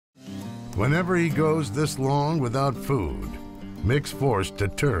Whenever he goes this long without food, Mick's forced to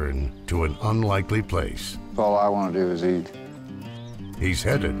turn to an unlikely place. All I want to do is eat. He's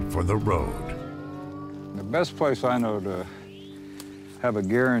headed for the road. The best place I know to have a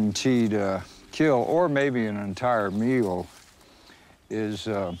guaranteed kill, or maybe an entire meal, is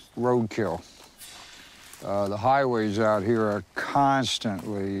roadkill. The highways out here are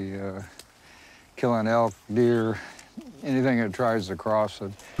constantly killing elk, deer, anything that tries to cross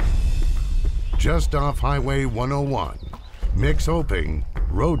it. Just off Highway 101, Mick's hoping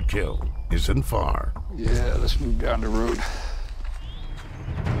roadkill isn't far. Yeah, let's move down the road.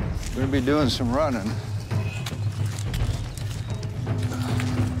 We're gonna be doing some running.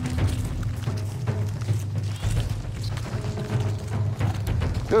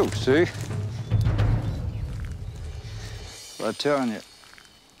 Oh, see? Well, I'm telling you.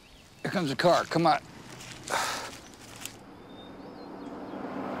 Here comes a car, come on.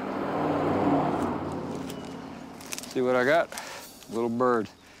 See what I got? Little bird.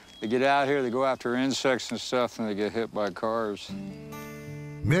 They get out here, they go after insects and stuff, and they get hit by cars.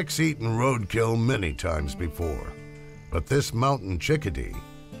 Mick's eaten roadkill many times before, but this mountain chickadee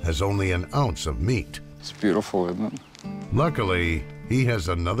has only an ounce of meat. It's beautiful, isn't it? Luckily, he has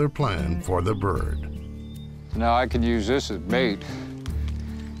another plan for the bird. Now I can use this as bait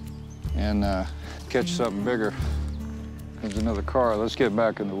and catch something bigger. There's another car. Let's get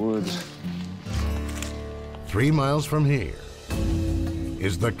back in the woods. 3 miles from here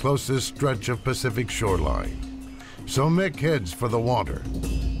is the closest stretch of Pacific shoreline. So Mick heads for the water,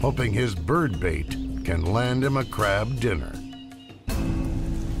 hoping his bird bait can land him a crab dinner.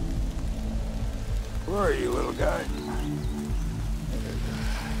 Where are you, little guy?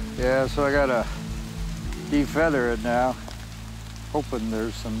 Yeah, so I gotta defeather it now, hoping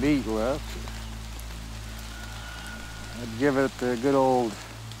there's some meat left. I'd give it the good old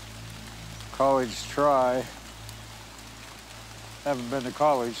college try. Haven't been to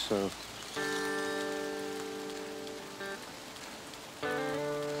college, so.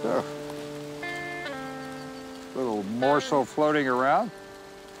 Little morsel floating around.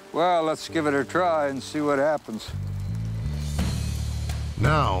 Well, let's give it a try and see what happens.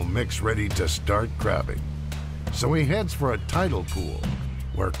 Now Mick's ready to start crabbing. So he heads for a tidal pool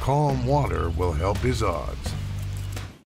where calm water will help his odds.